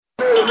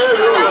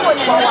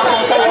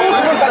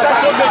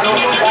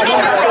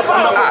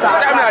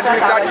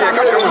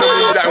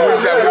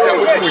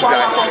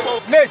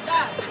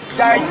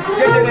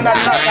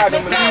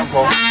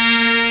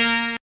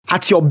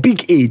At your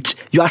big age,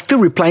 you are still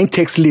replying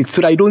text late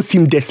so that you don't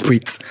seem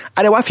desperate.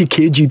 And I want to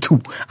KG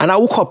too. And I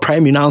will call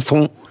Prime now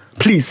song.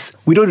 Please,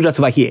 we don't do that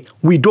over here.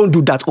 We don't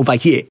do that over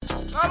here.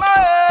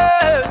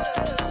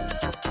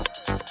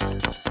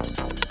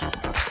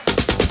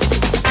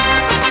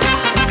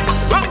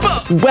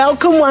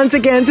 Welcome once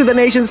again to the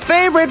nation's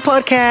favorite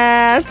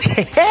podcast.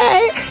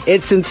 Hey,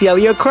 it's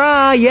Sincerely a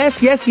Cry.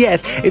 Yes.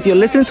 If you're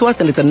listening to us,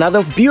 then it's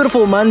another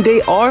beautiful Monday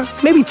or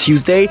maybe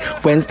Tuesday,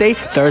 Wednesday,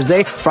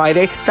 Thursday,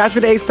 Friday,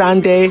 Saturday,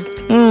 Sunday.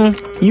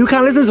 You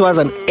can listen to us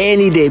on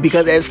any day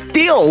because it's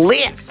still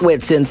lit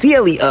with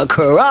Sincerely a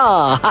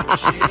Cry.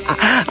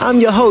 I'm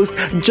your host,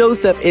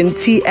 Joseph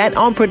N.T., and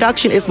on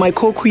production is my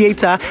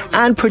co-creator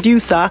and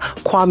producer,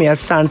 Kwame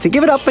Asante.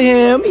 Give it up for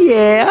him.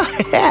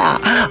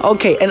 Yeah.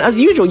 Okay, and as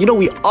usual,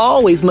 we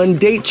always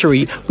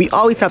mandatory. We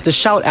always have to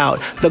shout out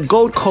the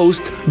Gold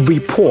Coast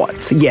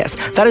Report. Yes,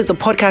 that is the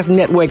podcast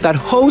network that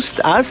hosts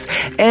us,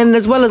 and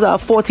as well as our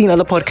 14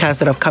 other podcasts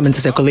that have come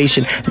into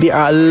circulation. They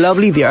are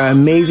lovely. They are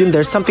amazing.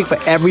 There's something for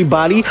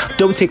everybody.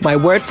 Don't take my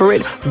word for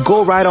it.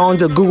 Go right on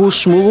to Google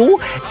Schmoogle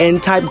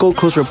and type Gold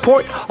Coast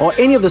Report or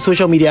any of the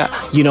social media,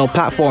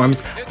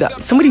 platforms.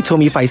 Somebody told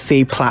me if I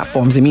say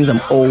platforms, it means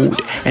I'm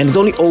old. And it's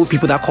only old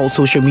people that call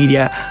social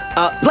media.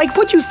 Like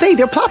what you say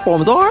their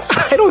platforms are.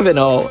 I don't even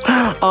know.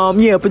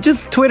 But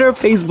just Twitter,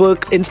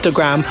 Facebook,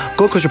 Instagram,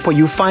 Gold Coast Report,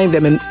 you find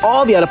them, and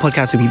all the other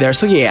podcasts will be there.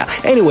 So yeah.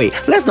 Anyway,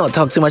 let's not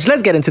talk too much.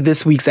 Let's get into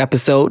this week's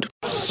episode.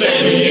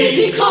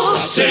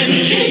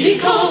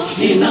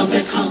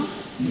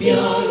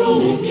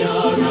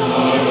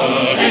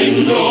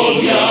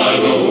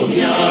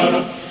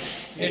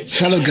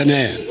 Fellow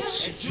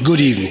Ghanaians, good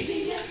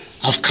evening.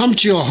 I've come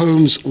to your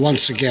homes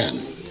once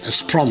again,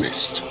 as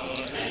promised,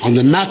 on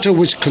the matter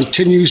which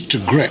continues to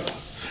grip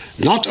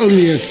not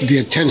only the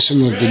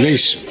attention of the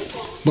nation,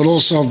 but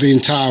also of the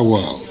entire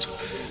world,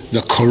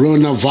 the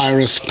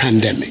coronavirus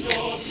pandemic.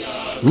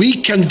 We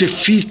can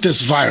defeat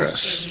this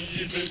virus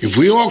if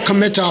we all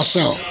commit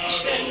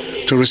ourselves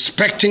to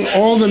respecting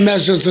all the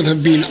measures that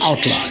have been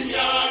outlined.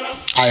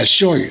 I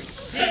assure you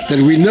that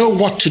we know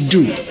what to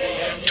do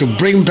to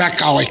bring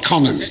back our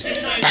economy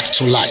back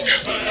to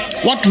life.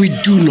 What we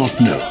do not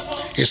know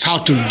is how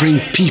to bring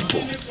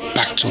people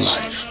back to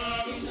life.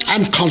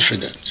 I'm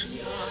confident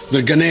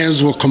the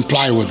Ghanaians will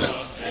comply with them.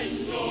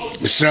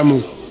 Mr.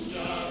 Ramu,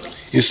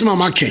 in some of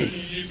my case,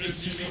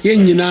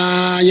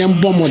 Yenina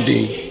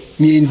Yambomodin,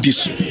 Yin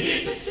Disu,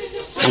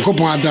 and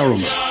Copon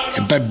Adaroma,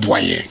 a bad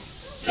boy.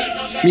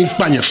 Mean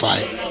Panify.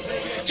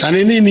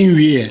 Sanini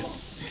Niwie,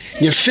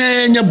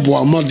 Yafanya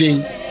Boa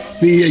Modin,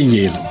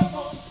 Yen,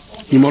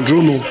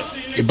 Nimodromo,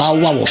 a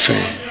Bawa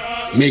fan.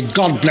 May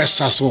God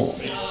bless us all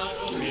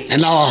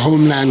and our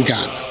homeland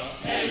Ghana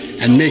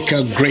and make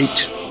her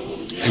great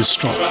and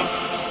strong.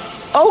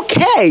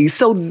 Okay,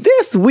 so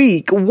this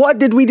week, what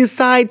did we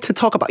decide to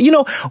talk about?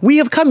 We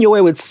have come your way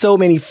with so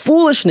many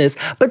foolishness,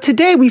 but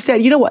today we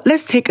said, you know what,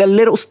 let's take a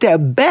little step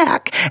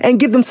back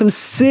and give them some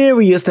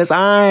seriousness.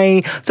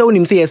 So when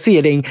you say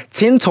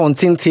tin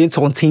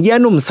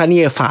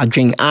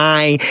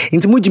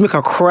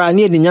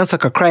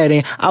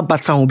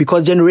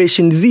because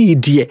Generation Z,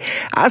 dear.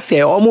 I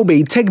say, almost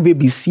be tech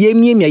babies,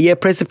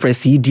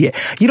 press, dear.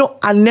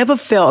 I never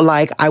felt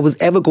like I was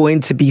ever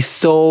going to be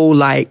so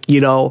like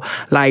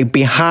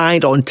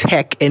behind on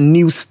tech and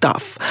new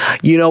stuff.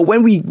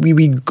 When we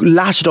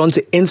latched onto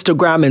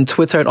Instagram and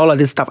Twitter and all of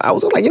this stuff, I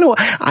was like,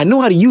 I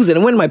know how to use it.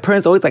 And when my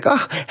parents always like,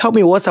 help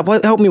me with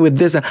WhatsApp, help me with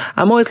this,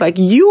 I'm always like,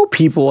 you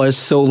people are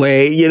so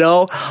late,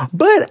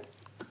 But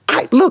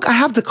I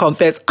have to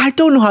confess, I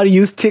don't know how to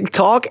use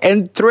TikTok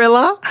and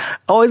Thriller.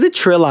 Or is it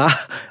Triller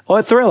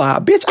or Thriller?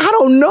 Bitch, I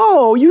don't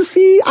know. You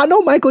see, I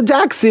know Michael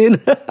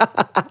Jackson.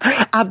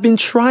 I've been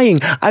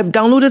trying. I've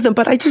downloaded them,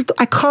 but I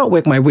can't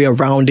work my way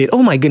around it.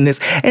 Oh my goodness.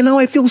 And now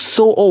I feel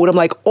so old. I'm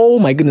like, oh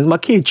my goodness, my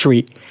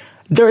tree.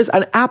 There is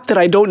an app that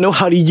I don't know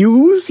how to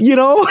use,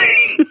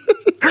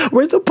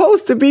 We're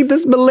supposed to be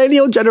this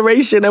millennial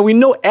generation and we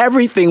know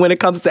everything when it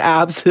comes to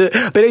apps.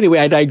 But anyway,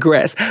 I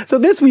digress. So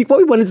this week, what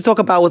we wanted to talk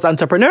about was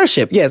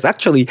entrepreneurship. Yes,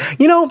 actually,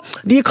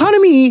 the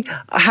economy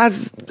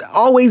has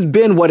always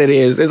been what it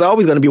is. It's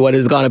always going to be what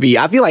it's going to be.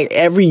 I feel like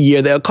every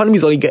year the economy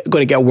is only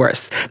going to get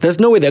worse. There's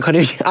no way the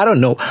economy, I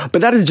don't know,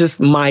 but that is just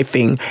my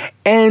thing.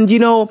 And,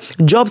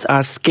 jobs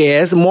are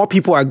scarce. More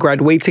people are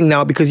graduating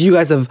now because you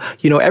guys have,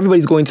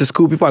 everybody's going to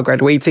school. People are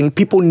graduating.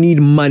 People need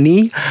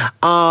money.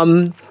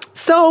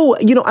 So,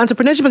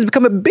 entrepreneurship has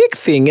become a big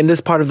thing in this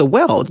part of the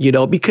world,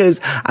 because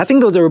I think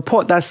there was a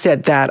report that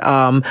said that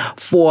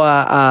for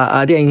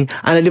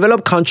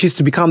developed countries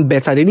to become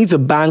better, they need to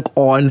bank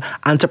on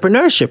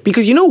entrepreneurship.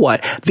 Because you know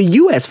what? The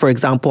US, for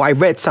example, I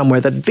read somewhere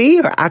that they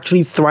are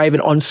actually thriving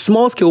on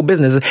small-scale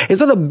businesses.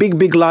 It's not the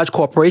big, large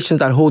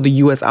corporations that hold the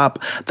US up.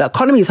 The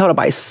economy is held up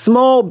by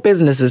small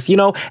businesses,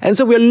 and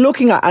so we're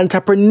looking at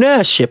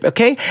entrepreneurship,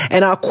 okay?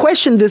 And our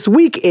question this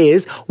week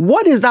is,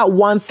 what is that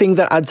one thing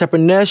that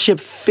entrepreneurship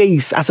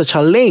face as a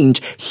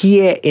challenge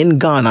here in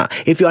Ghana?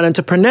 If you're an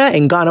entrepreneur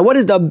in Ghana, what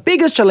is the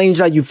biggest challenge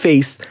that you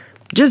face?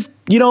 Just,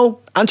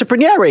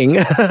 entrepreneuring.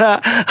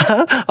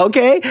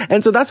 Okay?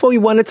 And so that's what we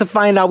wanted to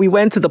find out. We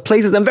went to the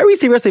places and very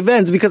serious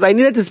events because I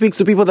needed to speak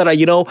to people that are,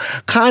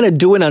 kind of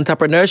doing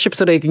entrepreneurship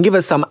so they can give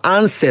us some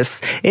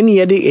answers.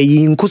 Places,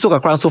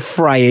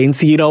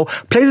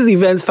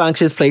 events,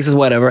 functions, places,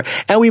 whatever.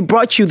 And we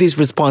brought you these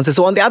responses.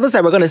 So on the other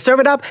side, we're going to serve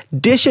it up,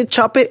 dish it,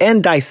 chop it,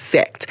 and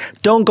dissect.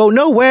 Don't go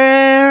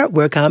nowhere.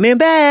 We're coming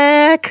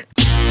back.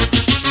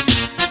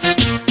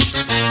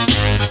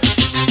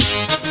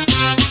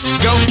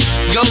 Go,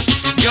 yo,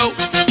 yo,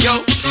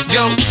 yo,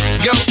 yo,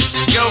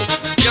 yo,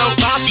 yo,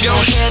 pop your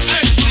hands.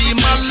 See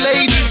my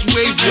ladies,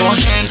 wave your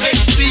hands.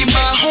 See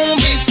my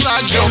homies,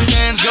 slide your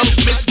hands. Yo,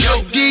 Miss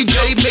Yo,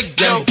 DJ, make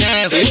them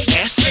dance.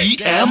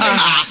 SEMIC.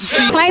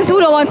 Clients who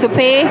don't want to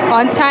pay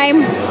on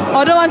time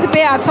or don't want to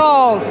pay at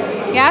all,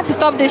 you have to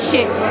stop this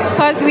shit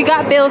because we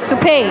got bills to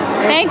pay.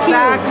 Thank you.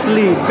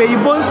 Exactly. Exactly.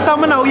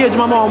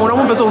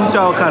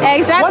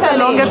 What's the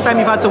longest time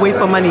you've had to wait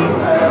for money?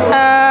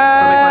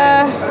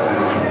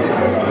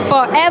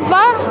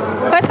 Forever,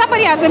 because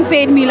somebody hasn't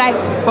paid me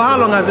for how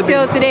long has it been?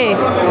 Till today,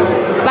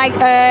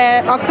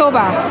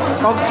 October,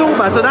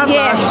 so that's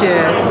last year.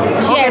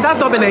 Yes. Okay, that's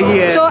not been a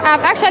year. So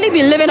I've actually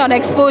been living on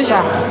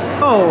exposure.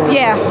 Oh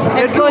yeah,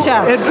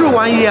 exposure. It drew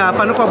 1 year.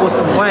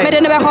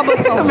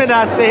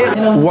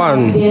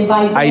 One,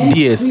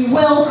 ideas.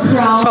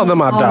 Some of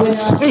them are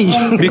daft.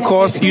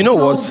 Because you know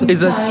what? It's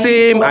the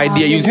same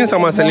idea. You've seen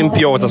someone selling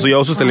pure water, so you're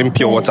also selling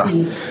pure water.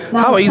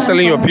 How are you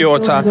selling your pure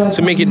water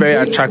to make it very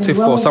attractive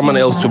for someone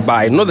else to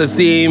buy? Not the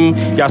same.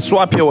 You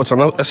swap pure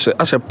water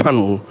as a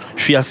panel.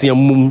 She has a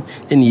mum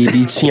and you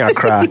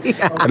cry.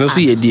 And also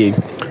you.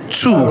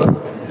 Two,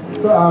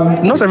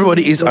 not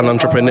everybody is an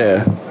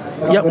entrepreneur.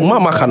 Yeah,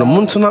 mama can a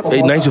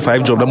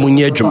 9-to-5 job.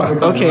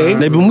 Okay.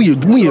 Maybe who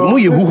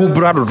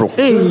brado.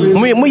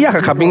 Muya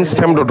cabin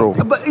stem dodo.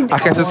 I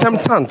can stem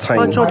time.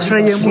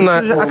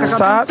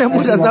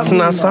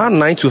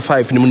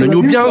 9-to-5.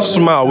 You be on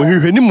smile when you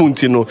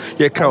muntino.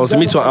 You can't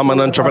me to I'm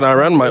an entrepreneur. I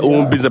run my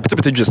own business.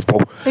 Just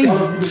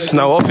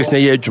now office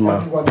near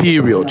Juma.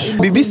 Period.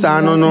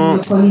 Bibisa no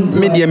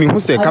media me who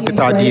say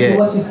capital dear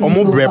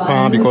omo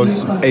brepa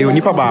because e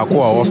onipa ba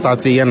ko o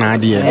start here na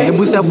dear.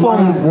 Ebusa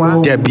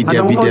form Debbie.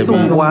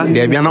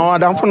 There be no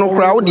other for no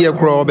crowd dear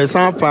crow be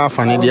some pa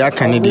fani dear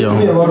Canadian.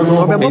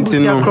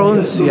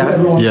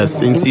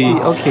 Yes, inti.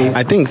 Okay.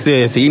 I think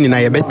say in na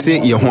ye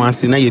bete ye ho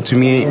ase na ye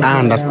tumi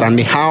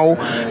understand how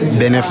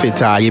benefit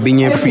you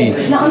being free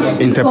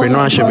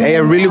entrepreneurship.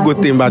 A really good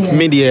thing, but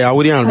media I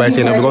wouldn't advise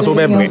you because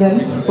Debbie.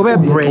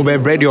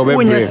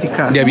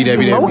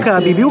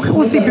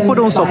 People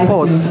don't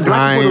support.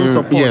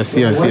 Yes.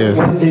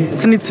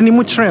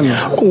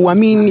 Oh, I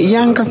mean,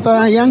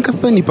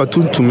 Yankasa nipa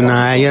tuntum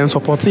na yan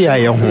support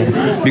ya ho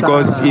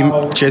because in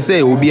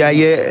chese obi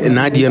aye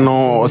na de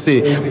no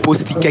say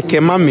post keke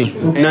mami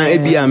na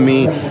ebia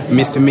me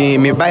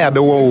buy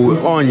abewo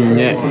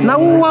onye. Now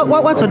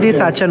what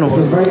data channel?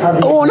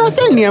 Oh, na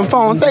say ni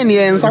enfa say ni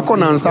ensa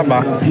kona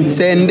nsaba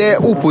sende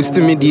u post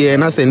me de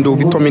na sende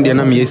obi to me de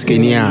na me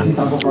eskeni a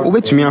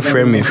obetumi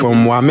afrɛ me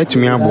from wa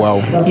metumi aboa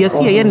wo. Yes,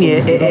 ye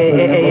ne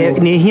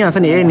hia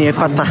say ne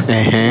fata.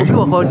 Obi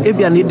wo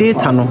ebia ne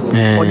data no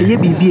o de ye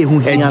bibi ehu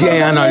hia.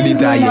 Ede na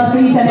leader ye.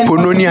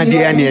 Pononi ade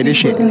ya ne de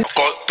hwe.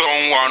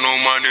 Cotton one no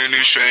man in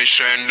the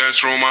shen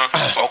this rumor.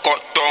 Or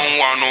cotton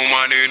one no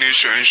man in the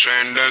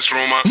shen this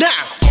rumor.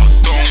 Now.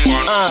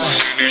 Alright.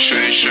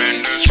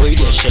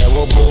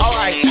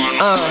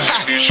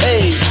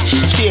 Hey.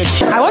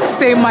 I want to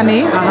say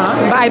money,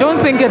 but I don't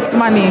think it's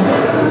money.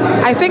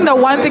 I think the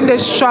one thing they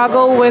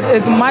struggle with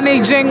is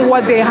managing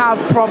what they have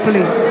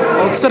properly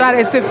so that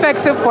it's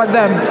effective for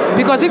them.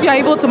 Because if you're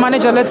able to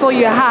manage a little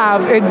you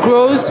have, it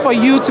grows for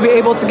you to be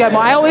able to get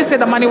more. I always say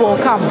the money will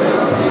come.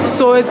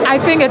 So I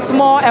think it's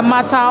more a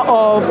matter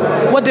of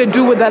what they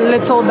do with the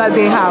little that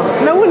they have.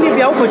 Now, wouldn't it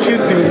be out what you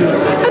feel?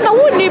 And I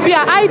wouldn't be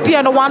an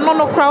idea no one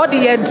no crowd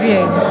the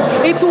idea.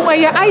 It's where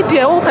your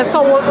idea oh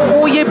person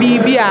oh ye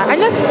be and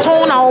just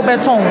tone our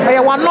beton. I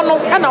want no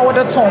and I want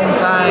the tone.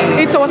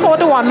 It's also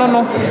the one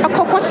no a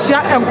cockroach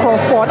and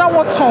crawford. That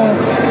what tone.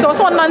 It's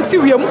also Nancy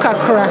William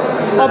Kakra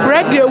or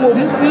bread dear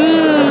woman.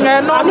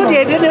 I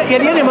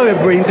know the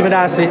brain to me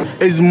that say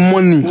it's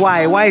money.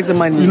 Why is the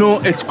money? You know,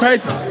 it's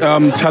quite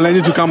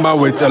challenging to come back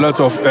with a lot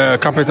of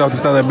capital to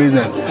start a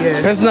business.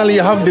 Yeah. Personally,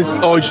 I have this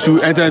urge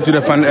to enter into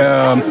the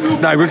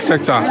direct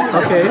sector.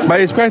 Okay.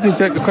 But it's quite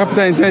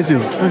capital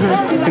intensive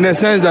in the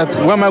sense that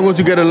where am I going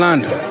to get the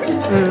land?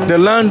 The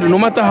land, no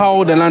matter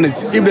how the land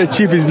is, if the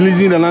chief is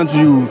leasing the land to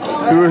you,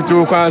 it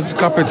requires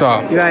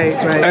capital. Right.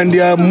 And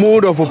their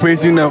mode of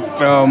operating the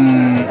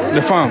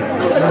farm.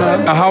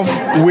 I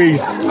have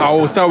ways. I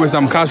will start with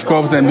some cash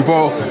crops and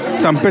before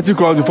some petty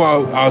crops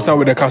before I'll start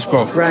with the cash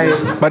crops.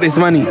 Right. But it's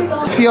money.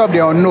 Fear of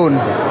the unknown.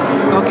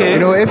 Okay. You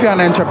know, if you're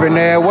an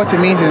entrepreneur, what it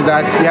means is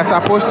that you're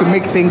supposed to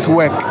make things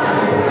work.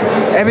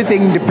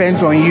 Everything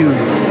depends on you.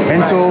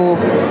 And so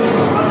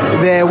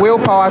the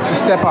willpower to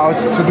step out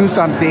to do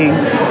something,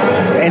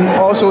 and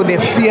also the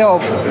fear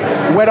of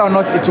whether or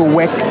not it will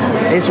work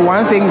is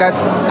one thing that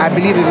I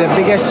believe is the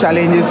biggest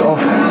challenges of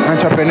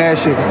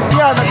entrepreneurship.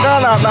 Yeah, the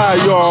Ghana now,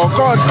 your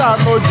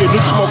contact no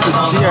genix more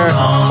here.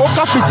 O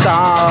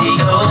capital,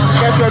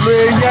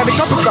 the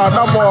capital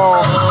no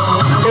more.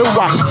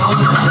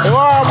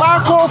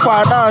 Marco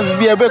finance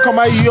be a bit come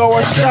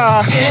your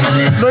scar.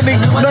 No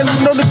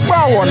the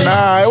power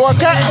now.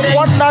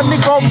 What not the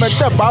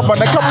government about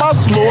the come out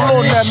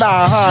slow and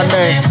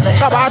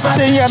come out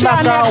saying and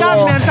not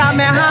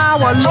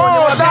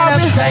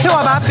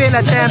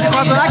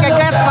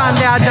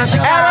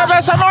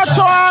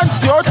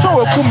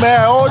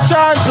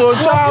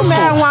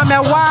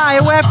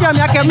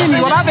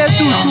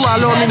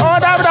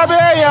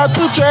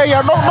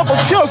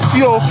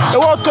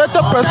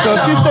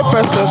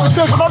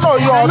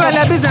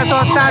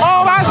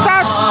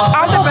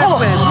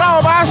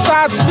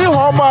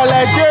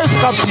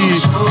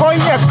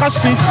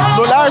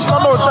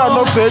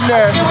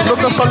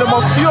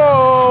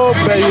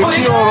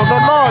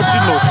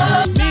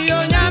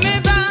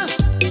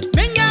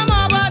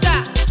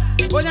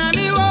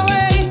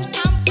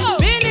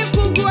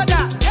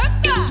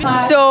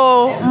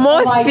So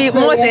most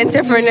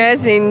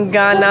entrepreneurs in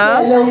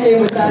Ghana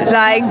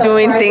like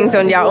doing things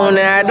on their own, and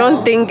I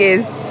don't think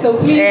it's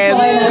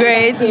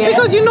great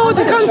because you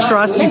can't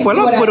trust people. A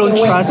lot of people don't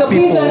trust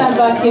people.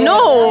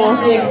 No,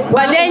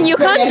 but then you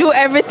can't do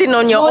everything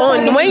on your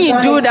own. When you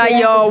do that,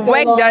 your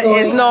work that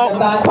is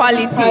not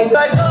quality.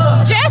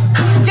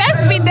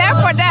 Just be there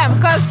for them,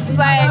 because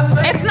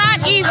it's not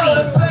easy.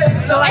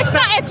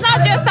 It's not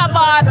just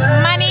about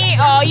money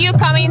or you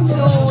coming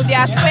to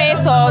their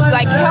space or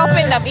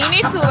helping them. You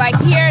need to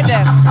hear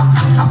them.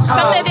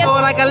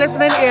 Like a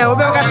listening ear.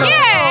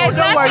 Yeah,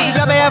 exactly.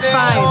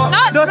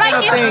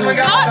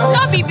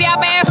 Not be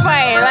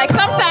fine.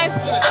 Sometimes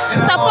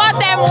support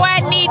them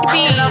where need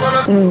be.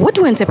 What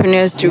do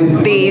entrepreneurs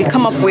do? They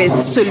come up with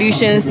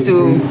solutions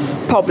to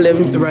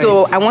problems. Right.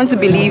 So I want to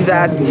believe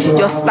that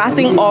you're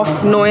starting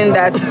off knowing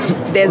that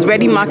there's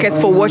ready markets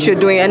for what you're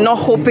doing and not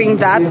hoping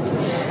that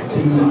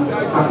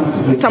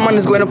someone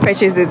is going to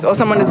purchase it or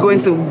someone is going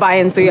to buy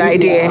into your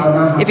idea,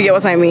 if you get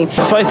what I mean.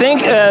 So I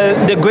think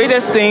the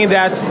greatest thing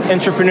that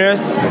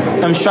entrepreneurs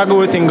struggle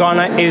with in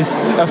Ghana is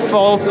a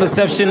false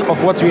perception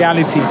of what's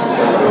reality.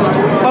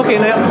 Okay,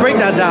 now break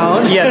that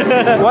down. Yes.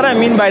 What I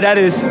mean by that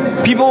is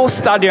people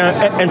start their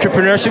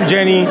entrepreneurship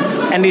journey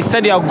and they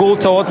set their goal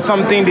towards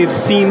something they've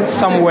seen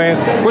somewhere,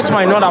 which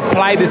might not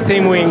apply the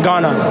same way in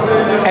Ghana.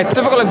 A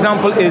typical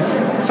example is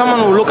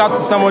someone will look up to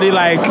somebody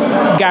like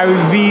Gary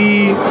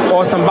Vee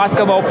or some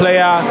basketball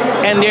player,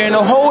 and they're in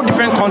a whole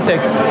different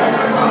context.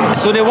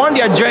 So they want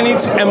their journey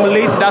to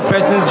emulate that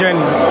person's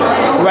journey,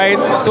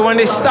 right? So when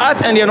they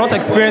start and they're not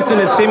experiencing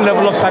the same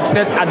level of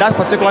success at that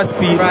particular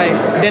speed,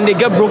 then they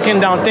get broken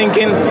down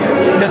thinking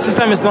the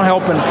system is not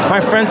helping.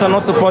 My friends are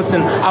not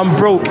supporting. I'm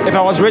broke. If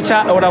I was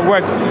richer, it would have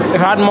worked.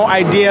 If I had more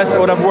ideas, it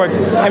would have worked.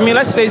 I mean,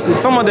 let's face it,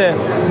 some of the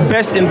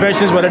best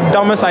inventions were the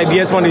dumbest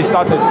ideas when they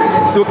started.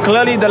 So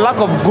clearly the lack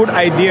of good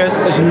ideas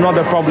is not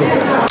the problem.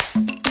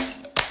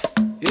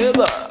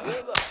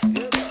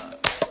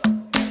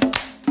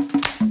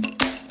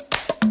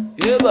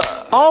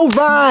 All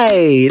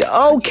right.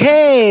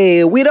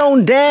 Okay. We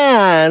don't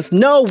dance.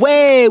 No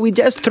way. We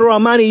just throw our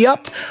money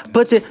up.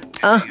 Put it.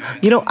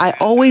 I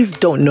always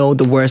don't know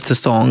the words to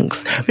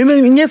songs.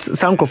 Yes,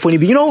 sound funny,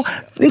 but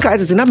think I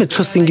said I'm a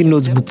singing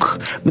notebook.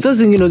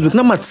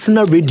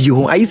 Now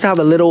radio. I used to have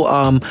a little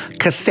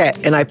cassette,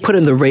 and I put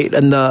in the rate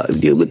and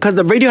because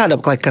the radio had a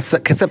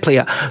cassette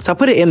player, so I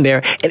put it in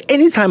there. And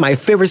anytime my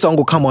favorite song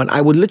would come on,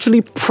 I would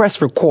literally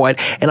press record,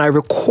 and I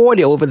record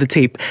it over the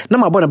tape. Now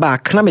I'm about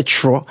back. Now I'm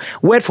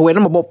word for word.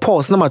 Now I'm about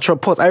pause. Now I'm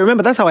pause. I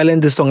remember that's how I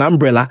learned this song,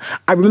 Umbrella.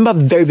 I remember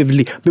very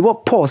vividly. Before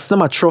pause.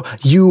 Now I'm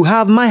you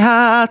have my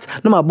heart.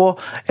 No, my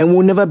and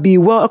will never be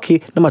well.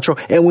 Okay, no, my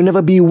and will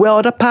never be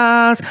well. The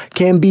past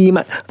can be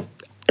my.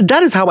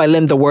 That is how I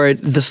learned the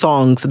words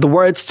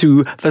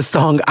to the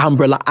song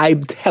Umbrella. I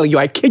tell you,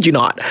 I kid you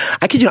not.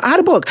 I had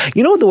a book.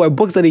 There were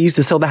books that they used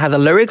to sell that had the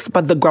lyrics,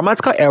 but the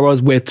grammatical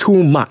errors were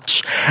too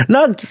much.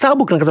 Now, sell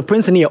book like a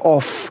prince in here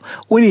off.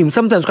 When him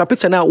sometimes I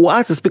picture now,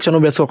 what this picture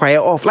no so cry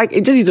off. Like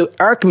it just used to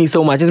irk me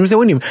so much. It's me say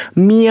when him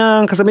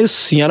because I made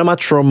my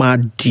trauma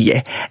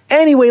dear.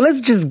 Anyway, let's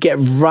just get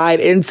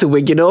right into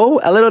it.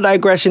 A little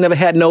digression never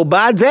had no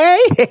bad day.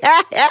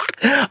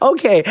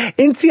 Okay,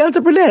 into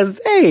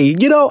entrepreneurs. Hey,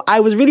 I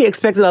was really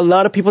expected a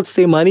lot of people to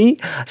say money,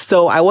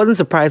 so I wasn't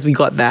surprised we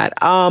got that.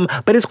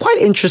 But it's quite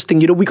interesting.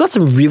 We got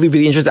some really,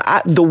 really interesting.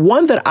 The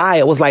one that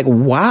I was like,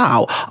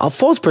 wow, a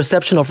false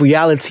perception of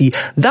reality.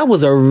 That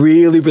was a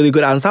really, really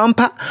good answer.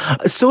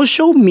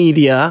 Social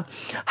media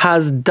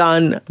has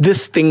done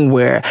this thing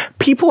where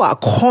people are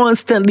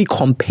constantly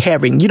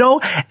comparing,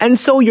 and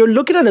so you're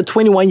looking at a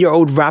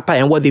 21-year-old rapper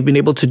and what they've been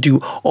able to do,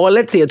 or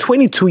let's say a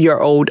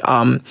 22-year-old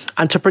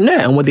entrepreneur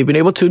and what they've been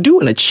able to do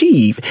and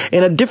achieve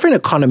in a different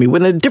economy,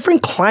 with a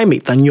different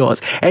climate than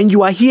yours, and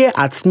you are here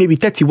at maybe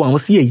 31.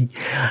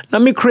 Now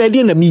me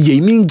credit na me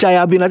mean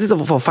I've been at this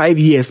for 5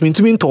 years. Mean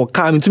to me talk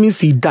car, mean to me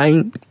see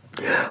dying.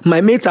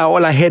 My mates are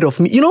all ahead of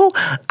me. You know,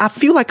 I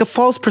feel like a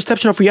false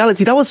perception of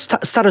reality. That was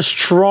such a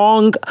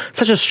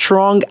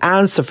strong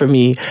answer for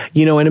me,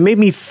 you know, and it made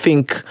me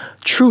think,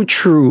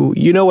 true.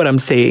 You know what I'm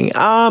saying?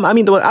 I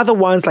mean, there were other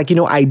ones like, you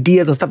know,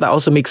 ideas and stuff that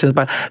also make sense,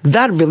 but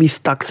that really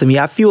stuck to me.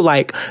 I feel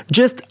like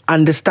just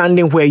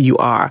understanding where you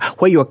are,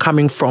 where you're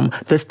coming from,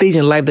 the stage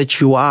in life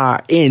that you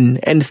are in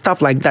and stuff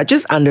like that,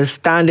 just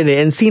understanding it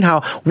and seeing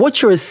how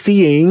what you're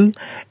seeing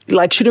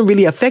like shouldn't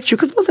really affect you,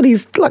 because most of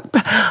these, like,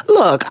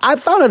 look, I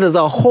found that there's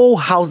a whole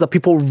house that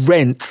people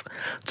rent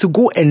to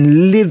go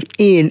and live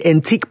in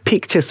and take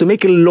pictures to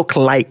make it look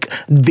like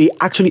they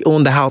actually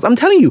own the house. I'm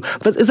telling you,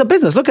 it's a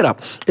business. Look it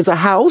up. It's a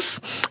house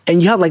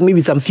and you have like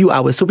maybe some few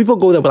hours. So people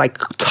go there with like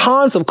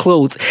tons of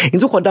clothes.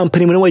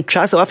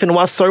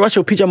 Sorry, what's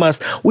your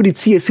pajamas? What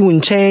did you see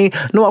in chain?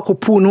 No,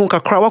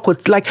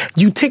 like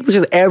you take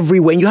pictures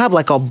everywhere and you have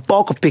like a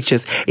bulk of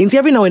pictures. And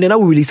every now and then I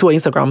will release on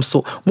Instagram.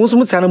 So most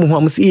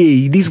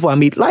these were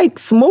made. Like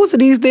most of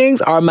these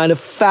things are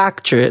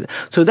manufactured.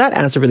 So that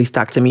answer really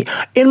stuck to me.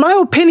 In my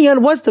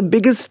opinion, what's the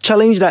biggest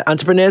challenge that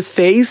entrepreneurs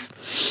face?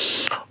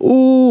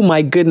 Oh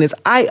my goodness.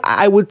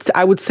 I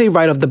would say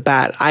right off the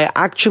bat, I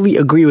actually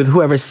agree with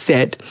whoever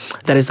said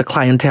that is the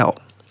clientele.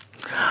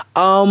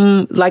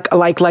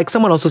 Like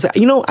someone also said,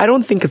 you know, I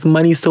don't think it's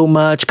money so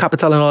much,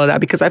 capital and all of that,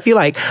 because I feel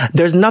like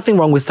there's nothing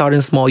wrong with starting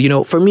small. You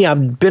know, for me,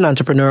 I've been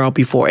entrepreneurial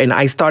before and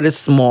I started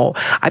small.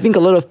 I think a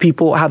lot of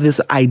people have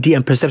this idea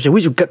and perception,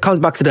 which comes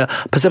back to the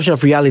perception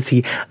of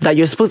reality, that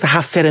you're supposed to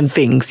have certain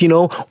things, you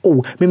know,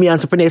 oh, maybe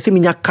entrepreneur, say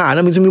me car,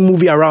 let me do me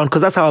movie around,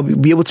 because that's how I'll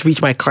be able to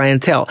reach my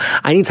clientele.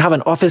 I need to have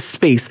an office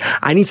space.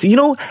 I need to, you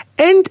know,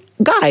 and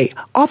guy,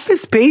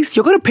 office space,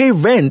 you're going to pay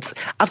rent.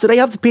 After that,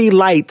 you have to pay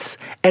lights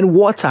and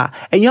water,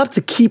 and you have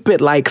to keep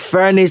it like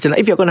furnished. And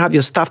if you're going to have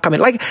your staff come in,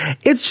 like,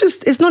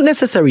 it's not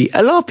necessary.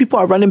 A lot of people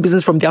are running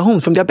business from their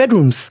homes, from their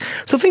bedrooms.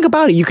 So think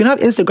about it. You can have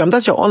Instagram.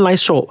 That's your online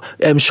shop.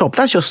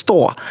 That's your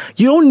store.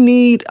 You don't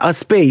need a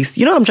space.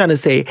 You know what I'm trying to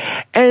say?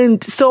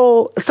 And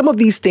so some of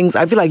these things,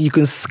 I feel like you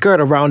can skirt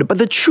around it. But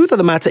the truth of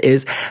the matter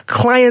is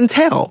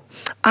clientele.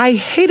 I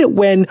hate it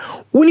when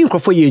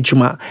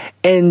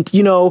and,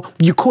 you know,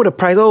 you quote a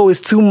price, oh, it's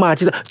too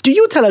much. Do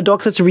you tell a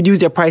doctor to reduce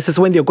their prices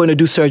when they're going to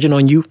do surgery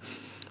on you?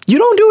 You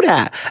don't do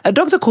that. A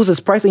doctor quotes his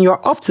price and you're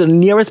off to the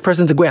nearest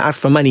person to go and ask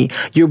for money.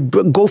 You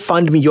go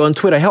fund me, you're on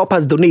Twitter, help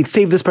us donate,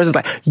 save this person.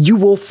 Like, you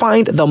will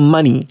find the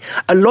money.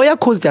 A lawyer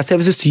quotes their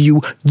services to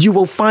you, you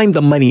will find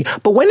the money.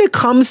 But when it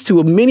comes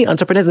to many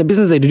entrepreneurs and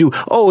business they do,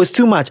 oh, it's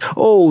too much.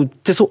 Oh,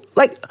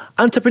 like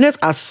entrepreneurs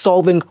are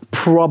solving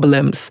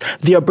problems.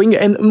 They are bringing,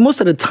 and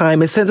most of the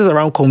time it centers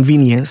around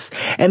convenience.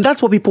 And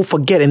that's what people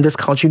forget in this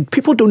country.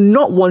 People do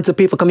not want to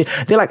pay for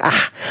convenience. They're like,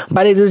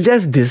 but it is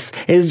just this,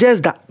 it's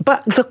just that.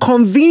 But the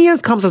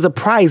convenience comes as a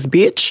price,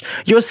 bitch.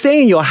 You're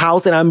staying in your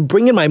house and I'm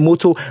bringing my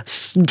motor,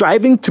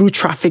 driving through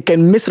traffic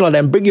and missing on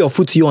and bringing your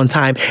food to you on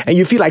time. And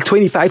you feel like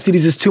 25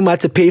 cities is too much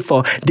to pay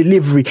for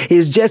delivery.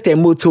 It's just a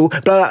motor,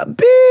 blah, blah.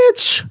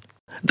 Bitch.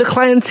 The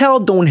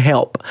clientele don't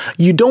help.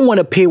 You don't want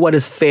to pay what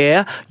is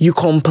fair. You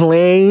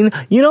complain.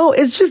 You know,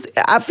 it's just,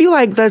 I feel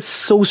like that's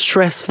so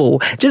stressful.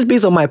 Just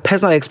based on my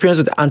personal experience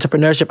with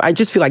entrepreneurship, I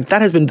just feel like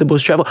that has been the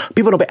most stressful.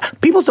 People don't pay.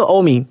 People still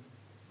owe me.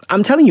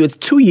 I'm telling you, it's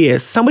 2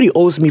 years. Somebody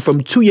owes me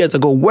from 2 years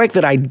ago, work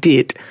that I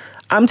did.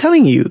 I'm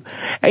telling you.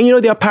 And you know,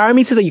 there are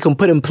parameters that you can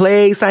put in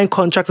place, sign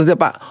contracts and stuff,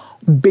 but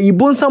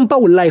because what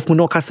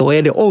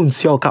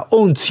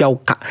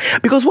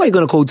are you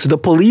going to go to the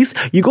police?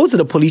 You go to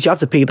the police, you have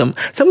to pay them.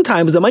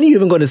 Sometimes the money you're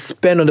even going to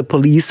spend on the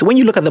police, when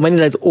you look at the money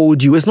that's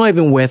owed you, it's not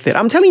even worth it.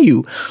 I'm telling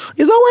you,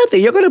 it's not worth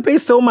it. You're going to pay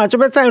so much.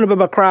 It's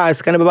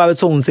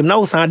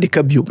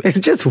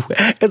just,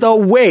 it's a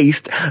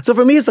waste. So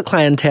for me, it's the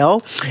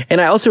clientele. And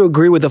I also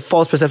agree with the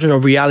false perception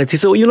of reality.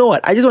 So you know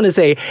what? I just want to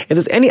say, if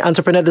there's any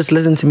entrepreneur that's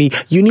listening to me,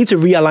 you need to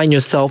realign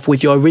yourself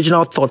with your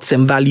original thoughts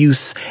and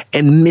values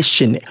and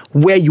mission,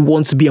 where you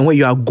want to be and where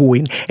you are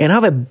going, and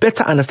have a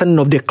better understanding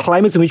of the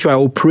climate in which you are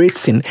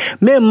operating.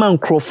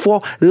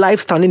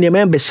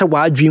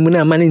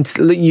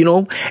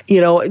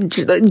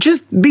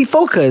 Just be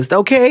focused,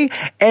 okay?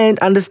 And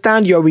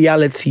understand your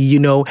reality, you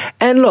know.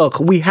 And look,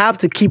 we have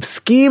to keep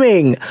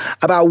scheming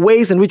about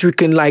ways in which we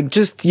can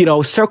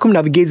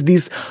circumnavigate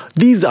these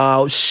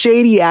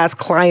shady ass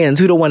clients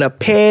who don't want to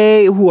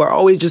pay, who are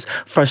always just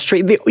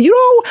frustrated.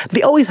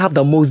 They always have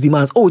the most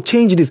demands. Oh,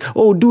 change this.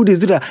 Oh, do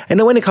this, do that. And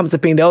then when it comes to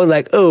paying, they're always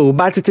like, oh,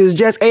 but it is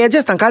just,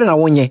 just an kada na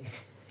wonye.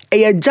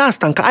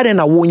 Just an kada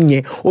na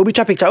wonye. Obi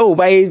cha picture, oh,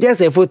 but it's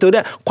just a photo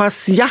that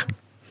kwasya.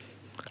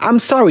 I'm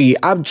sorry,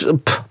 I'm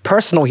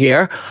personal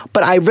here,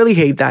 but I really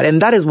hate that. And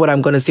that is what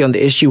I'm going to say on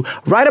the issue.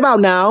 Right about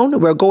now,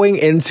 we're going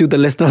into the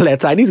listener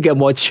letter. I need to get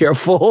more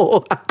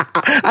cheerful.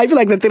 I feel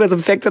like the thing has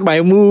affected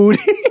my mood.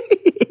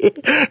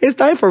 It's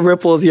time for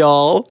ripples,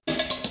 y'all.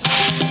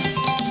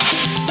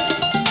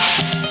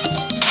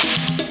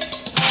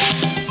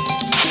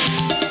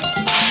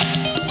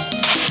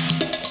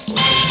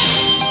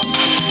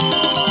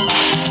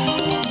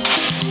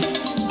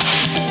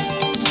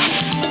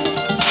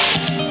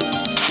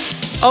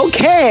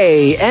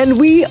 Okay, and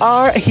we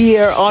are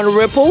here on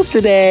Ripples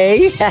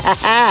today.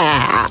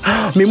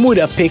 Me mood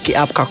pick it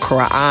up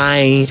kakra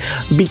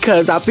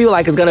because I feel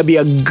like it's gonna be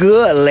a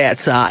good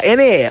letter.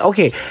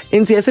 Okay,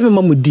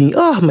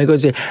 oh my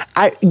god,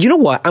 you know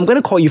what? I'm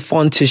gonna call you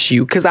Font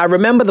Tissue because I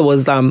remember there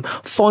was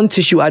Font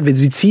Tissue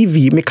adverts with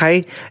TV.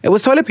 Mikai, it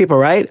was toilet paper,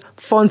 right?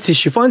 Font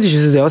Tissue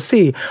say, I'll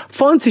say,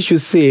 Font Tissue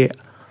say,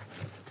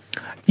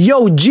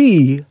 yo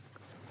G.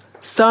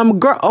 Some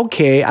girl,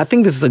 okay, I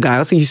think this is a guy.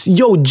 I'll say,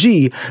 yo,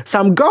 G,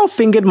 some girl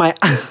fingered my...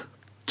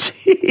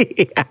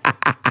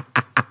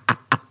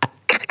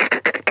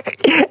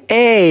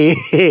 Hey,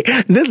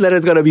 this letter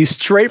is going to be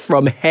straight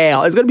from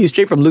hell. It's going to be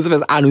straight from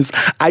Lucifer's anus.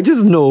 I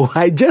just know.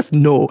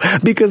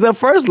 Because the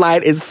first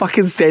line is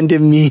fucking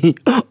sending me.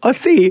 I'll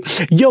say,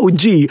 yo,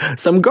 G,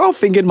 some girl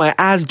fingered my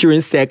ass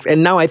during sex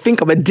and now I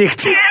think I'm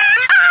addicted.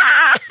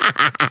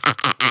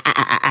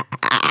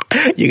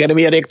 You're going to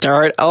be a dick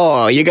turd.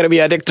 Oh, you're going to be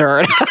a dick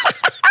turd.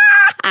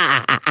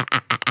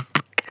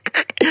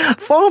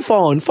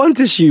 Font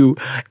Tissue.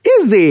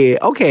 Is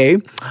it? Okay.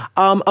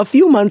 A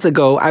few months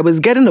ago, I was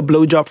getting a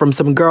blowjob from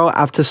some girl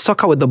after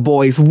soccer with the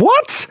boys.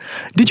 What?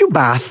 Did you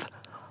bath?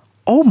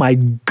 Oh my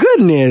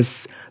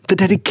goodness. The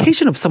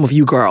dedication of some of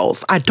you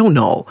girls. I don't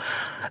know.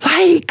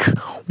 Like,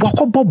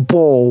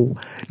 wakobobo.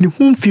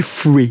 Nihun fi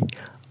free.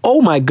 Oh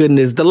my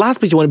goodness, the last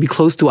place you want to be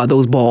close to are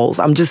those balls.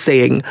 I'm just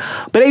saying.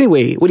 But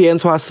anyway, with the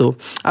Entwaso,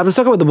 after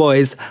talking with the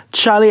boys,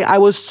 Charlie, I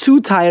was too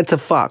tired to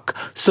fuck.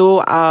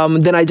 So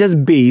then I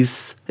just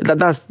bass.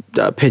 That's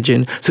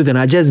pigeon. So then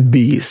I just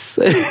bass.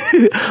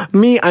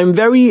 Me, I'm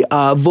very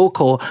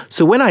vocal.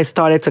 So when I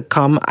started to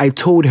come, I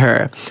told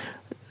her,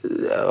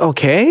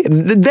 okay.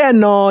 Then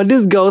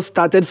this girl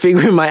started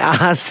fingering my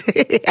ass.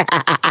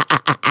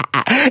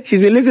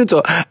 She's been listening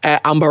to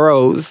Amber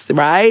Rose,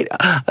 right?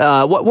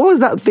 What was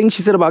that thing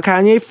she said about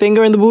Kanye?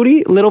 Finger in the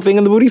booty? Little finger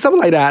in the booty? Something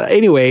like that.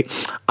 Anyway,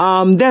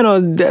 then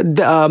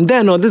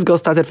this girl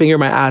started fingering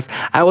my ass.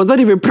 I was not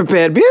even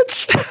prepared,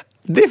 bitch.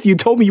 If you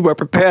told me you were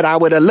prepared, I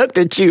would have looked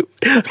at you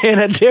in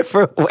a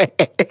different way.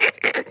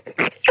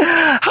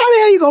 How the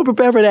hell you gonna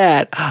prepare for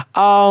that?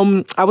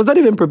 I was not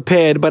even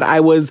prepared, but I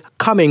was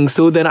coming,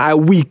 so then I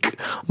weak.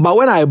 But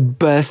when I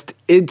burst,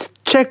 it's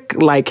check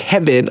like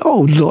heaven.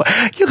 Oh Lord,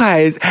 you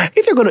guys,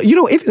 if you're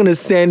gonna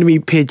send me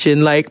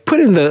pigeon, like put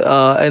in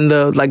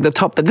the like the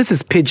top that this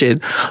is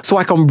pigeon, so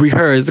I can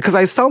rehearse because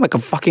I sound like a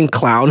fucking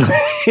clown.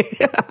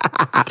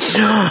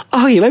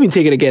 Oh yeah, let me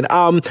take it again.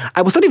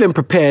 I was not even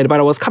prepared, but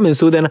I was coming,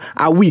 so then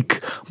I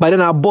weak. But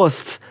then I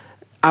bust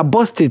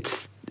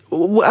it.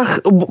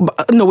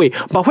 No way,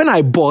 but when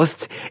I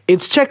bust,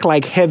 it's check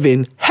like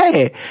heaven.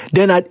 Hey,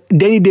 then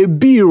it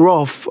be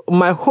rough.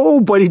 My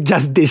whole body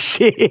just the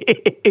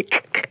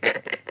shake.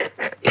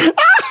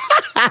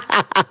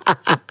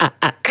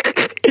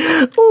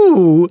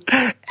 Ooh,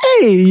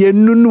 hey, you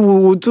don't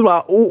know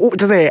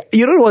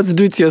what to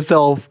do to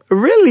yourself.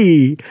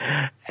 Really?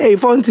 Hey,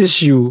 Font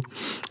Tissue.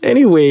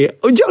 Anyway,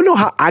 do you know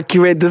how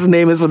accurate this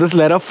name is for this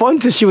letter?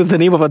 Font Tissue is the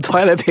name of a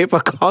toilet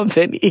paper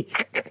company.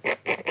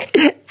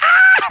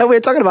 We're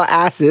talking about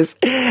asses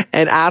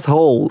and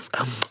assholes.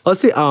 I'll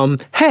say,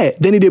 hey,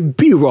 then it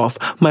be rough.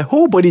 My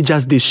whole body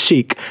just did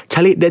shake.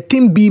 Charlie, the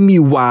thing be me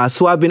wah.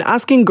 So I've been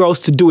asking girls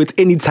to do it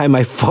anytime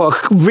I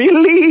fuck.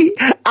 Really?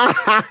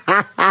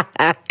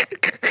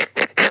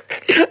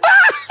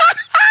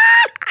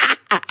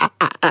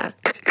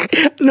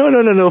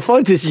 No,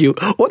 Font Tissue.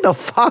 What the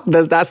fuck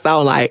does that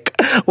sound like?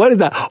 What is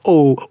that?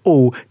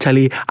 Oh,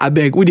 Charlie, I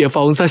beg, with your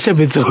phone,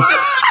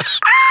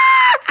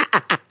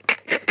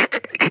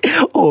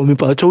 oh, me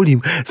pa told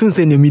him. Since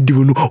then, me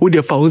do no. With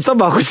your phone, I'm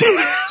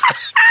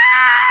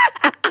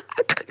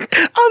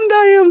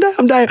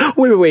dying.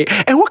 Wait.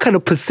 And what kind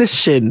of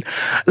position?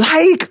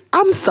 Like,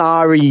 I'm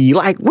sorry.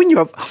 Like when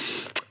you're,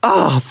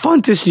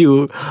 Font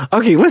Tissue.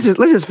 Okay, let's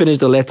just finish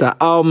the letter.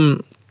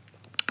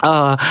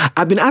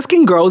 I've been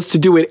asking girls to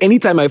do it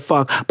anytime I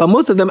fuck, but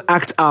most of them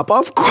act up.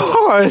 Of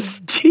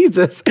course,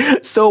 Jesus.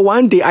 So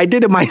one day I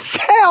did it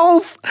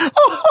myself.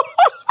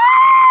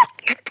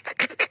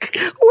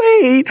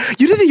 Wait,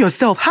 you did it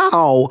yourself?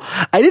 How?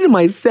 I did it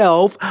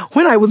myself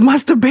when I was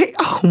masturbating.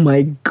 Oh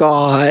my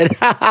God.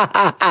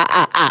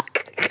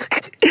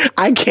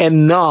 I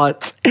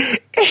cannot.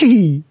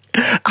 Hey,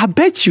 I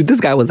bet you this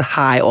guy was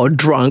high or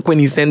drunk when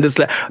he sent this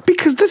letter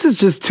because this is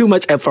just too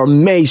much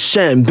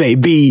information,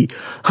 baby.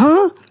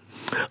 Huh?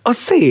 Or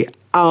say,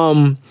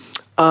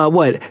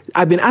 what?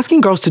 I've been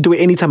asking girls to do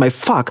it anytime I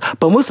fuck,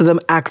 but most of them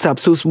act up.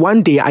 So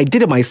one day I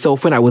did it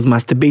myself when I was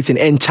masturbating,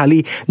 and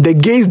Charlie, the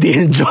gays, they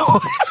enjoy.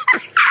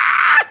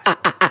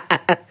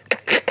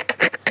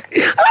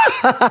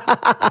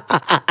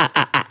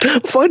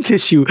 Font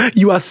Tissue,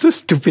 you are so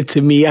stupid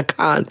to me. I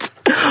can't.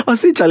 I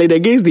see, Charlie, the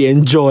gays, they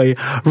enjoy.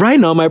 Right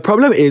now, my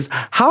problem is,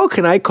 how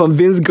can I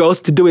convince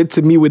girls to do it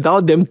to me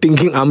without them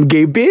thinking I'm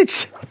gay,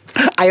 bitch?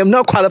 I am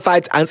not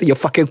qualified to answer your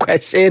fucking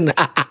question.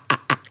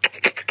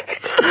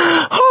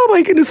 Oh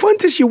my goodness, Font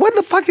Tissue, what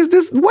the fuck is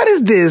this? What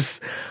is this?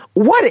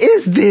 What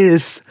is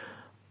this?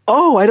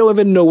 Oh, I don't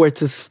even know where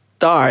to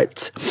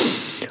start.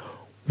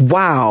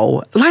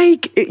 Wow.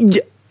 Like,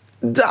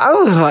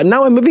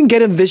 now I'm even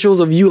getting visuals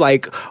of you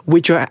like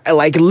with your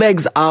like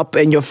legs up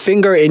and your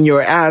finger in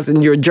your ass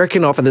and you're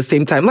jerking off at the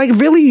same time. Like,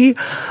 really?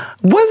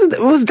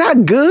 Was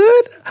that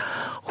good?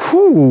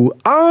 Whew.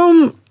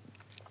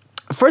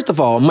 First of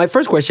all, my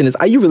first question is,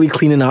 are you really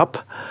cleaning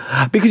up?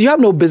 Because you have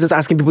no business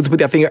asking people to put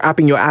their finger up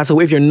in your asshole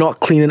if you're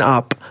not cleaning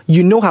up.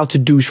 You know how to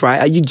douche,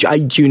 right?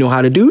 Do you know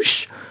how to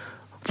douche?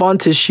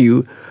 Fond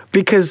tissue.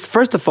 Because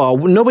first of all,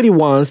 nobody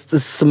wants the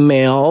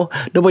smell.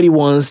 Nobody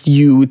wants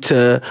you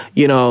to,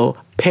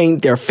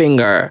 paint their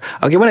finger.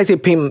 Okay, when I say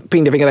paint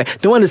their finger,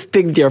 like, don't want to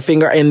stick their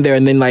finger in there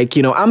and then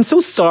I'm so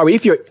sorry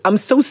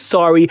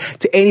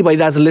to anybody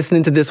that's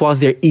listening to this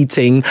whilst they're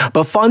eating,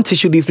 but fond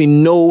tissue leaves me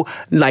no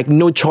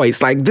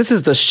choice. Like, this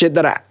is the shit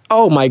that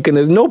oh my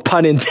goodness, no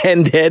pun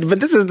intended, but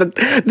this is the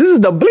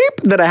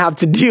bleep that I have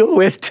to deal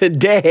with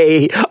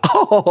today.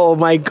 Oh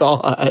my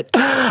God.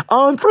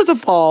 First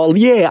of all,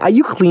 are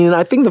you cleaning?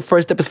 I think the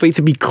first step is for you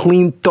to be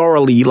clean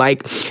thoroughly.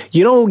 Like,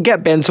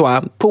 get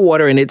bentoa, put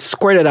water in it,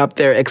 squirt it up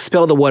there,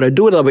 expel the water,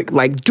 do it a little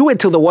bit, do it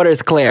till the water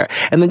is clear,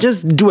 and then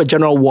just do a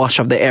general wash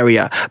of the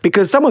area.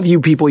 Because some of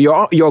you people,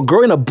 you're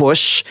growing a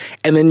bush,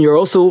 and then you're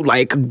also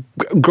like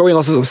growing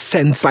all sorts of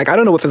scents. Like, I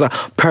don't know if there's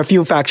a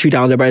perfume factory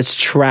down there, but it's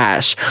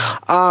trash.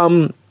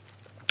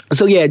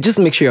 So just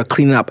make sure you're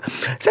cleaning up.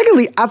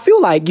 Secondly, I feel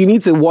like you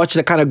need to watch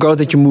the kind of girls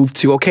that you move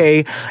to,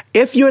 okay?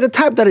 If you're the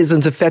type that is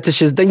into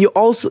fetishes, then you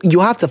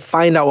have to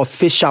find out or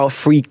fish out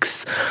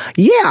freaks.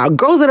 Yeah,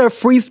 girls that are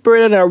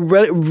free-spirited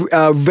and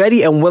are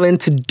ready and willing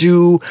to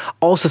do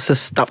all sorts of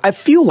stuff. I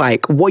feel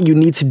like what you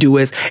need to do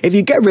is, if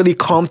you get really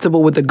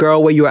comfortable with the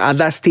girl where you're at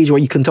that stage where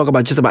you can talk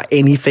about just about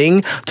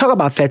anything, talk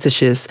about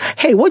fetishes.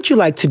 Hey, what do you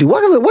like to do?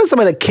 What's some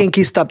of the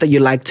kinky stuff that you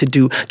like to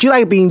do? Do you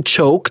like being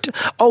choked?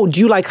 Oh, do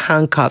you like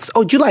handcuffs?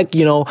 Oh, do you like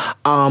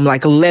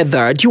like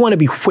leather? Do you want to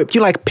be whipped? Do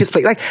you like piss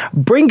play? Like,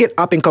 bring it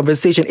up in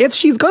conversation. If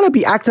she's gonna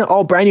be acting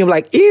all brand new,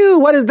 like, ew,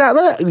 what is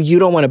that? You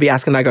don't want to be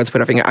asking that girl to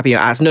put her finger up in your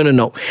ass.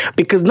 No.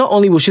 Because not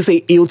only will she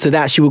say ew to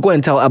that, she will go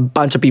and tell a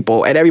bunch of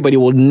people, and everybody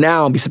will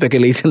now be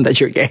speculating that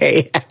you're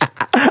gay.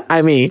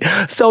 I mean,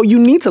 so you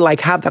need to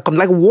have that,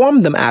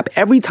 warm them up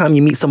every time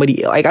you meet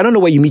somebody. Like, I don't know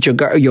where you meet your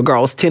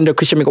girls, Tinder,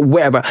 Christian Maker,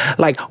 wherever.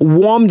 Like,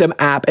 warm them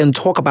up and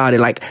talk about it.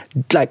 Like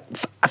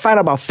find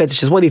out about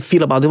fetishes, what they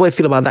feel about it, what they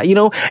feel about that,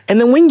 And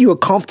then when you're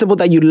comfortable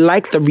that you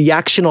like the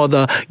reaction or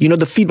the,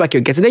 the feedback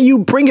you're getting, then you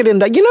bring it in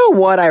that, you know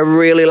what I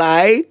really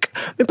like?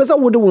 Me pesa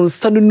would want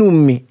sanu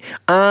me.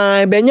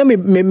 I benya me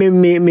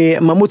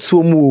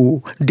mamutsu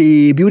mu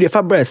de beauty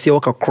fabric ya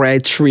waka cry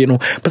tree no.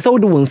 Pesa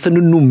would want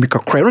sanu me ka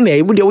cry no na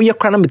e would you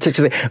cry na me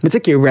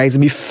take a rise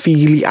me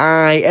feel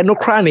and no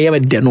cry na ya me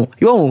deno.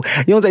 You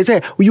know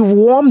say you've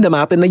warmed them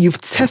up and then you've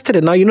tested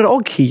it. Now you know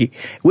okay.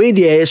 When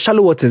the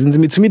shallow waters into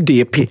me to me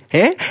deep,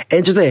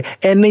 and just say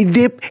and he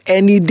dip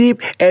and he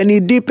dip and he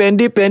dip and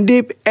dip and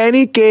dip and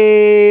he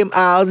came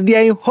out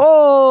the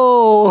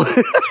hole.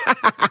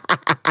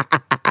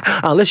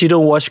 Unless you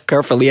don't wash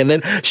carefully, and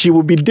then she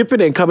will be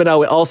dipping and coming out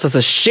with all sorts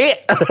of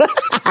shit.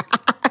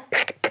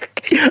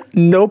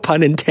 No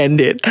pun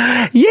intended.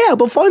 Yeah,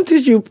 but fond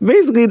tissue,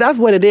 basically that's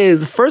what it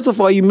is. First of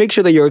all, you make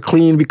sure that you're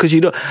clean because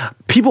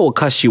people will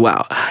cuss you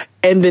out.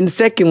 And then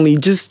secondly,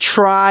 just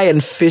try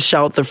and fish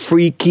out the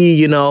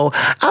freaky,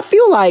 I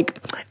feel like,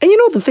 and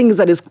the thing is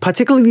that it's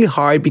particularly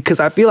hard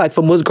because I feel like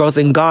for most girls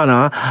in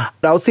Ghana,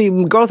 I would say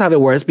girls have it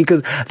worse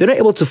because they're not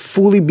able to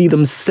fully be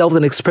themselves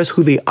and express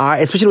who they are,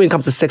 especially when it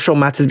comes to sexual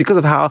matters because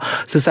of how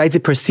society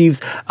perceives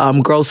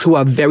girls who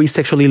are very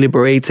sexually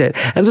liberated.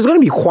 And so it's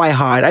going to be quite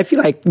hard. I feel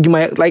like you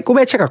might go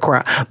back check a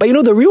crap. But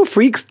the real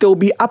freaks, they'll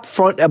be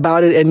upfront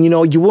about it and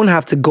you won't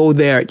have to go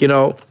there,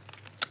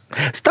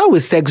 Start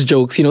with sex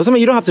jokes, some of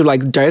you don't have to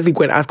directly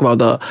go and ask about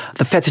the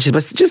fetishes,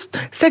 but just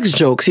sex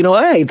jokes,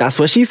 hey, that's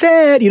what she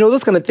said,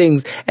 those kind of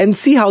things, and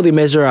see how they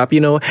measure up,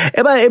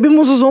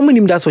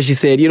 that's what she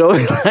said,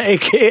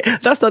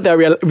 that's not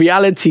their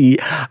reality.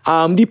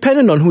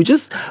 Depending on who,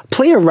 just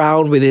play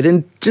around with it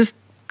and just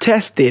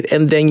test it.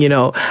 And then,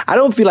 I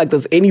don't feel like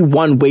there's any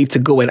one way to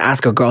go and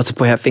ask a girl to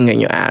put her finger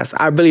in your ass.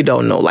 I really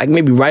don't know.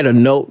 Maybe write a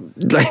note.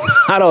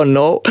 I don't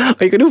know. Or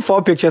you can do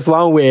 4 pictures,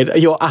 one with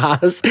your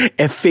ass,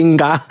 a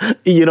finger,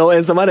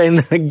 and some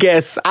other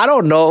guess. I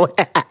don't know.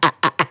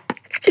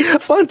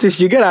 Fond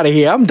Tissue, get out of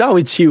here. I'm done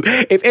with you.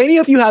 If any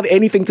of you have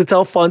anything to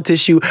tell Fond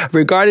Tissue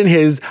regarding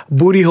his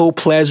booty hole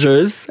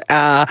pleasures,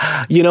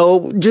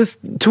 just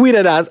tweet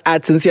at us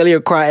at Sincerely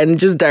Accra and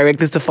just direct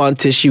this to Fond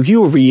Tissue.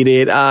 He'll read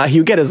it.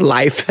 He'll get his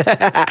life.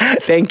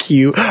 Thank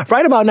you.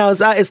 Right about now,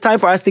 it's time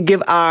for us to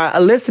give our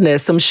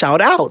listeners some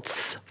shout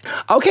outs.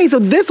 Okay, so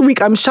this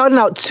week I'm shouting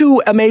out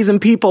 2 amazing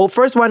people.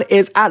 First one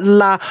is at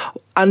 _Borkete.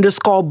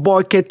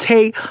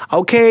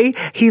 Okay,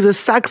 he's a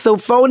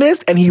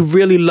saxophonist and he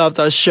really loves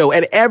our show.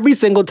 And every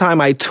single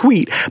time I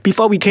tweet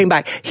before we came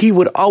back, he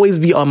would always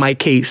be on my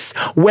case.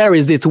 Where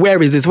is it?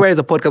 Where is this? Where is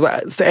the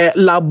podcast?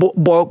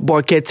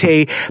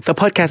 Borkete. The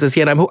podcast is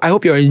here, and I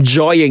hope you're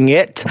enjoying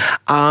it.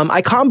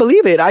 I can't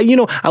believe it. I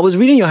was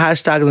reading your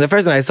hashtags, and the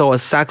first thing I saw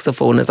was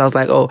saxophonist. I was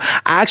like, oh,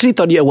 I actually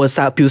thought it was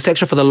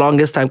sapiosexual for the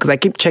longest time because I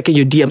keep checking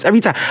your DM DMs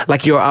every time,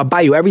 like your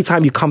bio, every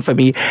time you come for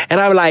me. And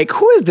I'm like,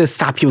 who is this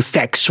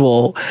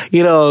sapiosexual?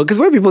 You know, because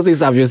when people say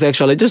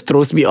sapiosexual, it just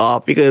throws me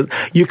off because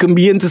you can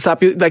be into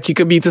like you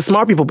can be into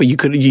smart people, but you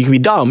can be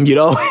dumb, you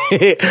know?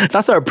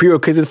 That's not a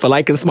prerequisite for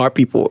liking smart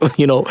people,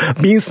 you know?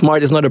 Being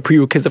smart is not a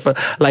prerequisite for,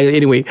 like,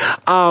 anyway.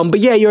 But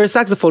yeah, you're a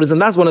saxophonist,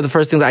 and that's one of the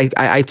first things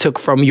I took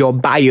from your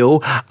bio.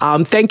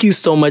 Thank you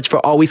so much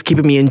for always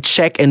keeping me in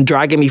check and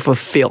dragging me for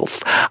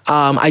filth.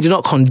 I do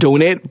not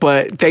condone it,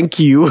 but thank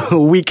you.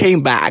 We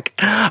came back.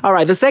 All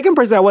right, the second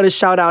person I want to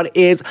shout out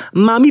is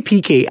Mami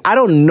PK. I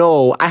don't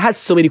know. I had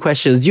so many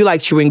questions. Do you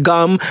like chewing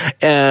gum?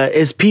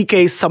 Is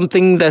PK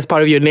something that's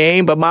part of your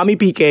name? But Mami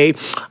PK,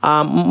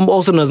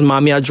 also known as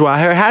Mami Ajwa,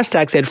 her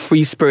hashtag said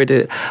free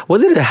spirited.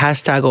 Was it a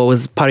hashtag or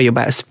was part of your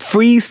bio?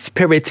 Free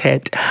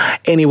spirited.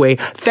 Anyway,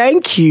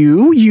 thank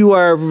you. You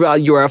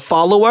are a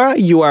follower.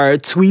 You are a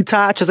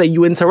tweeter. Just like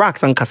you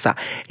interact on Kasa.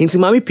 Inti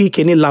Mami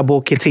PK ni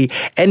labo kete.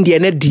 Endi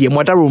ene DM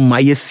wada ruma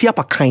yesi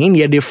apa kain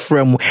ye de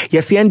frame.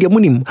 Yesi endi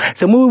munim.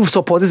 Se mu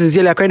support this is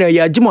yele akra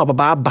ya jimo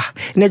ababa.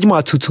 Ina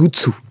jimo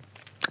tututu.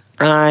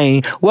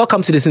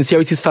 Welcome to the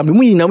Sincerities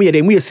family.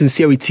 We are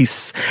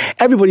sincerities.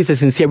 Everybody's a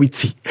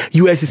sincerity.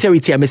 You are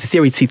sincerity. I'm a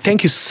sincerity.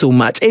 Thank you so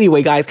much.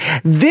 Anyway, guys,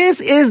 this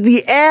is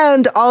the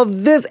end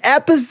of this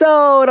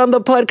episode on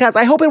the podcast.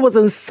 I hope it was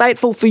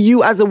insightful for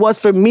you as it was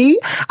for me.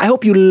 I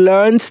hope you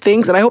learned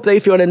things, and I hope that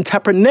if you're an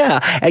entrepreneur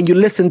and you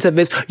listen to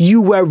this,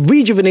 you were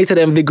rejuvenated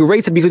and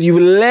invigorated because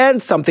you've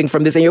learned something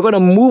from this, and you're going to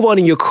move on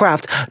in your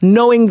craft,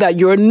 knowing that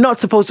you're not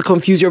supposed to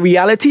confuse your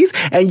realities,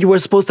 and you were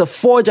supposed to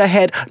forge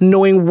ahead,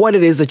 knowing what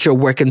it is that you're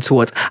working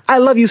towards. I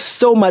love you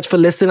so much for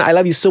listening. I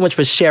love you so much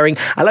for sharing.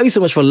 I love you so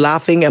much for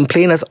laughing and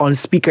playing us on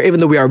speaker, even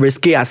though we are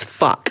risky as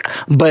fuck.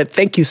 But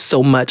thank you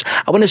so much.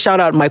 I want to shout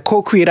out my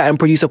co-creator and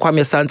producer,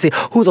 Kwame Asante,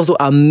 who's also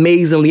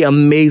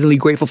amazingly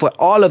grateful for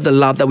all of the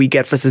love that we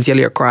get for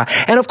Sincerely Accra.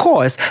 And of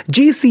course,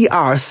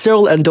 GCR,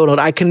 Cyril and Donald.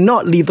 I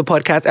cannot leave the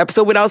podcast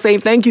episode without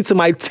saying thank you to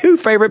my two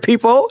favorite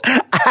people.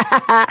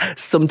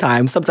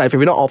 Sometimes,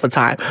 maybe not all the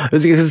time.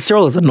 Because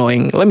Cyril is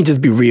annoying. Let me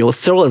just be real.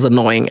 Cyril is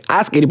annoying.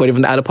 Ask anybody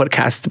from the other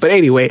podcast. But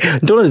anyway,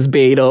 Donald is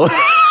Beto.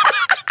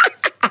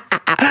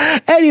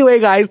 Anyway,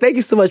 guys, thank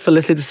you so much for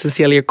listening to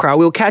Sincerely Accra.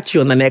 We'll catch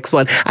you on the next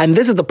one. And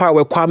this is the part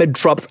where Kwame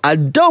drops a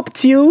dope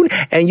tune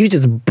and you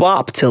just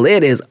bop till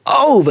it is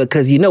over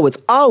because you know it's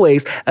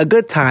always a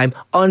good time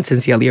on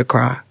Sincerely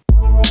Accra.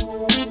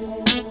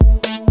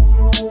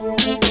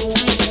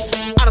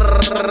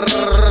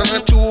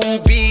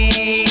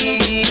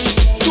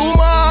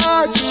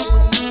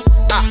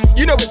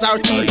 It's our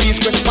 2 B's,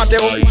 Chris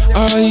Patel. You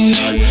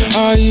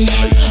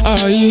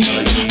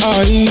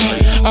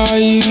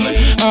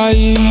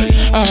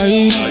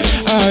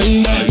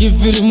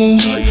feel the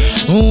move,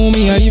 oh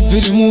me, you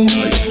feel the move.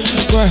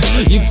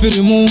 You feel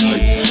the move,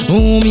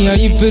 oh me,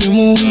 you feel the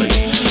move.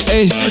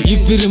 Hey, you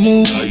feel the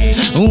move,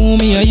 oh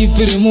me, you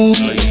feel the move.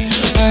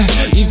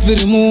 You feel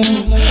the move,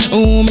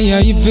 oh me,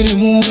 you feel the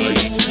move.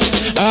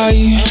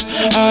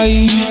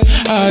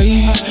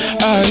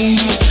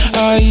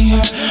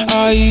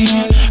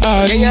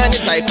 Kenya ni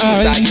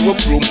taikusa iwo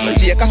prom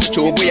tie kasa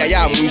chobo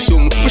ya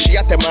munsum bushi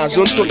ya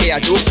temazo nto ya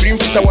jo prim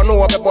fisa wano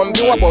wo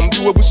bebombi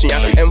wo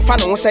busua emfa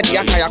no se de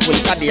aka ya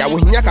kontade ya wo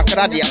hinya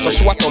kakra de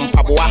asoso watom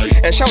paboa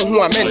enhya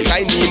ho a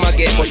mentai ni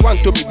mage cause one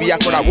to bibia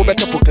kora wo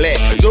beto clear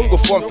zongo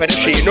form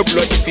fere no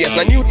blood fierce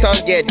na new town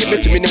get de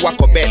metumi ni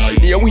wakobet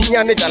ni wo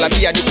hinya ne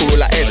jalabia di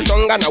korola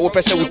stonga na wo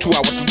pese wutu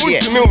a wose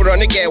die me wuro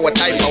ne ge wo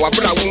type wa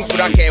bra wo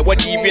nkura ke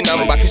wadi bi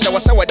number fisa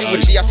wasa wadi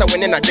wuchi ya sa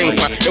wene na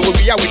denkwa e wo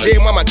bia we je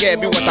mama ge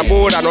bi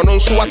watabora no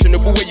nso watu no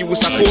buwe you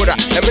supporter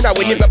e me na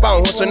we ni beba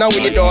ho so na we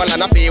ni dollar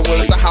na fe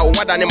won sa how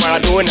wada ni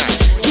Maradona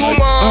too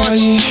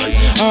much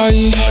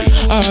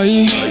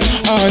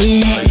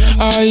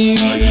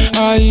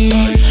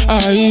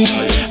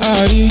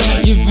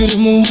you feel the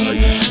move,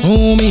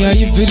 oh me,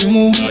 you feel the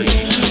move.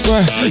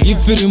 You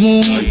feel the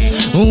move,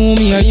 oh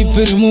me, you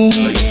feel the move.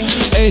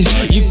 Hey,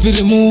 you feel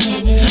the move,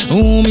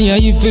 oh me,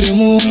 you feel the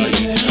move.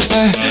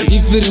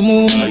 You feel the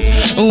move,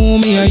 oh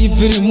me, you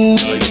feel the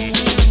move.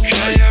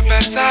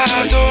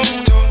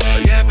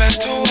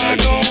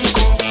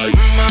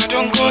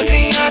 Don't go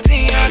tinga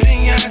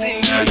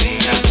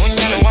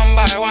one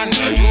by one,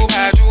 do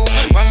by do,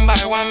 one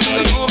by one,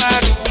 do by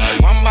do,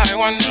 one by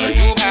one,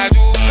 do by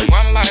do,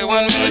 one by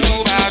one,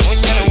 do by do,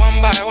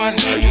 one by one,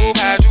 do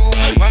by do,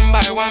 one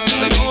by one,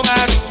 do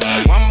by do,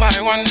 one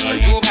by one,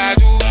 do by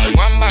do,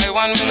 one by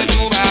one,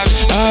 do by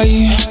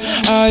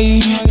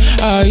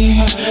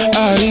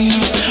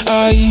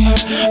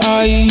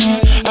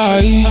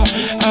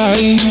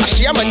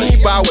Ashia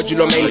maniba wa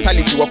julo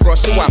mentality wa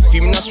cross wa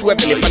film na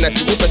swerve ne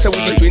penalty wo pese we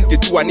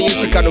 22 ani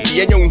sika no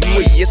bienya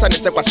unhu yesa ne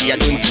se kwase ya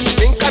donti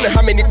nka ne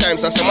how many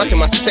times as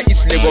matema se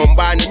is legon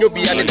ba ne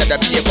nyobi ya ne dada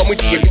bi e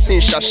komudi e bi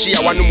sin shashia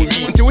wa no mu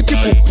wi nti wo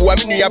tipu wa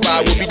menu ya ba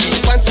wo bi di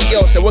panty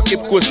girl se wo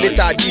keep coast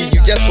later di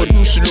you just for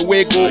do slow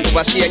way go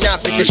oversee nya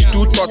fetish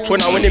too thought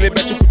when I when me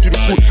betu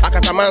kuturuku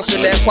akataman so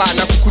le kwa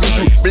na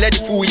kukurudu bloody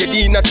fool ye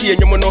di na tie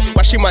nyomo no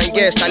washi man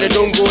guest ale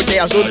don't go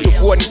there zone to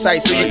for on the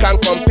side so you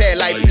can't compare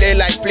like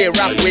play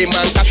rap way man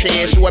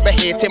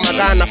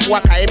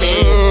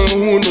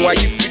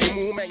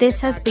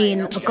This has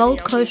been a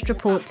Gold Coast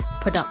Report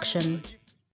production.